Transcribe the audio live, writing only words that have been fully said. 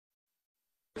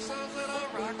Those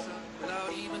little rocks up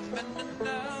without even bending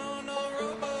down. Oh,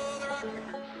 Robo the rock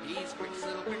picker, he's quick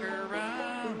little picker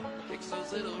around. Picks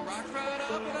those little rocks right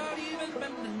up without even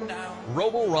bending down.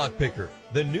 Robo Rock Picker,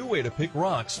 the new way to pick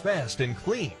rocks fast and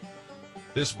clean.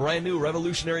 This brand new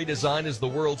revolutionary design is the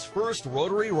world's first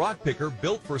rotary rock picker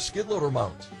built for skid loader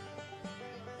mount.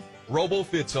 Robo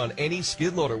fits on any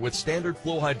skid loader with standard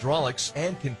flow hydraulics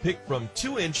and can pick from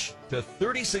 2-inch to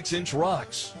 36-inch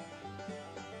rocks.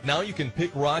 Now you can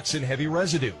pick rocks in heavy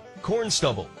residue, corn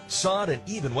stubble, sod, and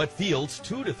even wet fields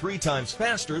 2 to 3 times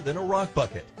faster than a rock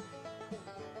bucket.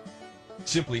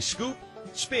 Simply scoop,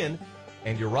 spin,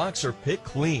 and your rocks are picked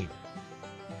clean.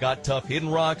 Got tough hidden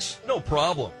rocks? No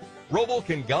problem. Robo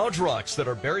can gouge rocks that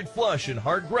are buried flush in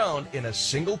hard ground in a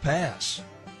single pass.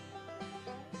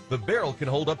 The barrel can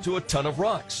hold up to a ton of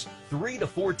rocks, 3 to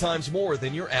 4 times more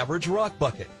than your average rock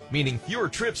bucket, meaning fewer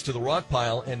trips to the rock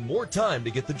pile and more time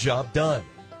to get the job done.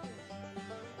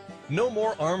 No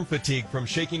more arm fatigue from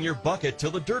shaking your bucket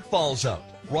till the dirt falls out,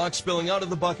 rocks spilling out of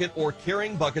the bucket, or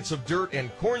carrying buckets of dirt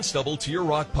and corn stubble to your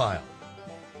rock pile.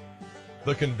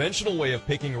 The conventional way of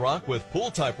picking rock with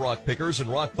pull-type rock pickers and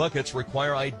rock buckets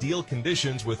require ideal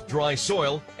conditions with dry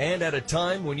soil and at a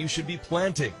time when you should be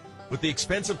planting. With the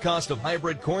expensive cost of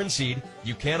hybrid corn seed,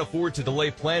 you can't afford to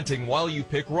delay planting while you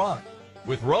pick rock.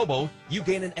 With Robo, you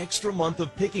gain an extra month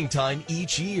of picking time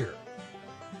each year.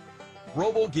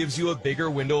 Robo gives you a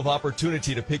bigger window of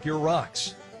opportunity to pick your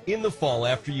rocks. In the fall,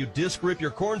 after you disc rip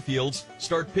your cornfields,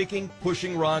 start picking,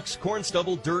 pushing rocks, corn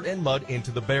stubble, dirt, and mud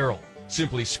into the barrel.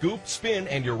 Simply scoop, spin,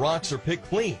 and your rocks are picked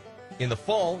clean. In the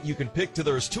fall, you can pick till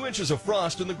there's 2 inches of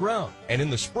frost in the ground. And in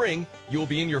the spring, you'll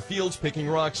be in your fields picking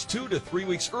rocks 2 to 3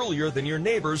 weeks earlier than your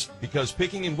neighbors because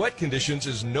picking in wet conditions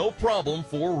is no problem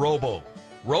for Robo.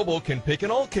 Robo can pick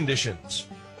in all conditions.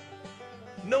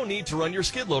 No need to run your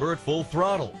skid loader at full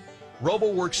throttle.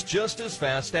 Robo works just as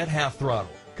fast at half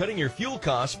throttle, cutting your fuel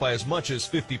costs by as much as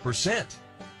 50%.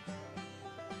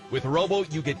 With Robo,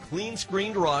 you get clean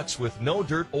screened rocks with no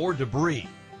dirt or debris.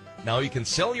 Now you can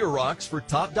sell your rocks for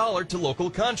top dollar to local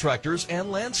contractors and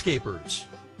landscapers.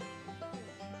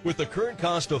 With the current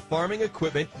cost of farming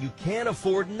equipment, you can't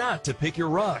afford not to pick your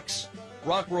rocks.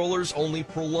 Rock rollers only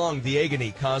prolong the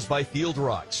agony caused by field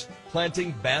rocks,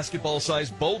 planting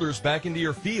basketball-sized boulders back into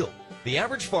your field. The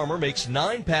average farmer makes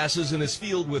 9 passes in his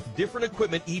field with different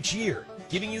equipment each year,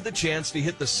 giving you the chance to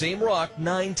hit the same rock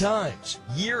 9 times,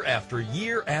 year after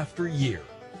year after year.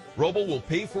 Robo will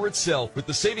pay for itself with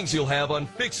the savings you'll have on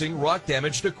fixing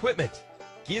rock-damaged equipment.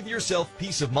 Give yourself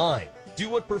peace of mind.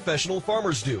 Do what professional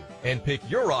farmers do and pick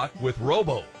your rock with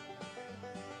Robo.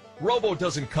 Robo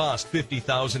doesn't cost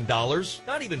 $50,000,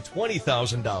 not even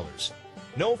 $20,000.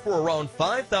 No, for around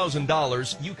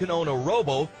 $5,000, you can own a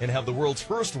Robo and have the world's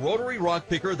first rotary rock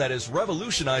picker that is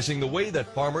revolutionizing the way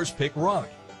that farmers pick rock.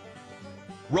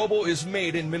 Robo is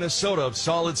made in Minnesota of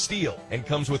solid steel and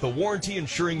comes with a warranty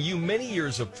ensuring you many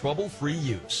years of trouble-free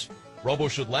use. Robo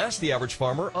should last the average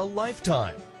farmer a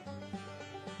lifetime.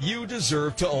 You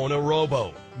deserve to own a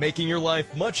Robo, making your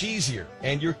life much easier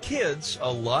and your kids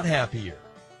a lot happier.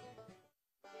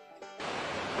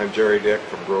 I'm Jerry Dick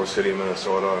from Grove City,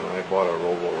 Minnesota, and I bought a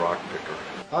Robo rock picker.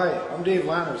 Hi, I'm Dave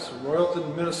Lanners from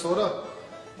Royalton, Minnesota.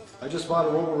 I just bought a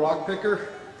Robo rock picker.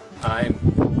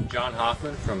 I'm John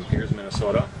Hoffman from Piers,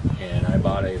 Minnesota, and I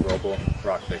bought a Robo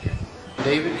rock picker.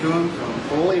 David Kuhn from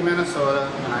Foley,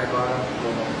 Minnesota, and I bought a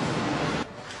Robo.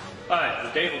 Hi,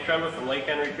 I'm Dave Tremor from Lake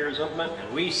Henry Piers Implement,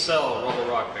 and we sell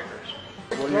Robo rock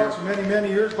pickers. Rocks many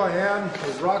years by hand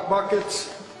with rock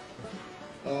buckets.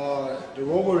 The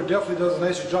Robo definitely does a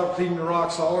nicer job cleaning the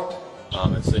rocks out.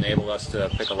 It's enabled us to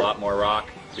pick a lot more rock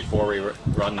before we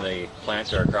run the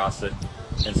planter across it,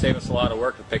 and save us a lot of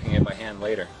work of picking it by hand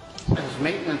later. As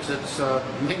maintenance, it's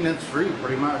maintenance free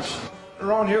pretty much.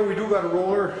 Around here we do got a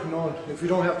roller. You know, if we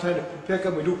don't have time to pick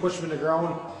them, we do push them in the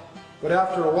ground. But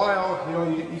after a while, you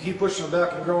know, you keep pushing them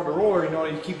back in the ground with the roller, you know,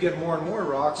 you keep getting more and more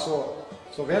rocks. So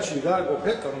eventually you got to go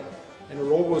pick them, and the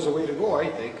Robo is the way to go, I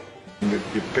think. You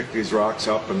pick these rocks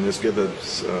up and just give the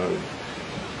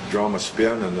drum a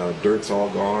spin, and the dirt's all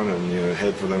gone, and you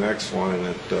head for the next one, and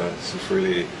it's just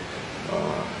really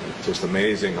just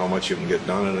amazing how much you can get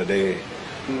done in a day.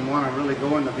 We want to really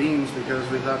go in the beams because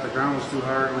we thought the ground was too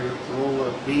hard. We roll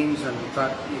the beams and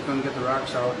thought you couldn't get the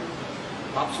rocks out.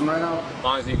 Pops them right out. As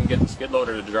long as you can get the skid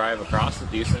loader to drive across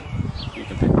it decent, you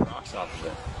can pick the rocks off of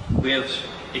it. We have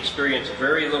experienced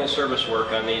very little service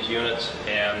work on these units,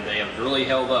 and they have really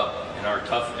held up in our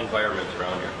tough environment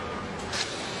around here.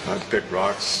 I've picked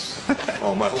rocks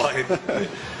all my life,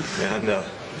 and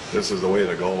this is the way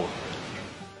to go.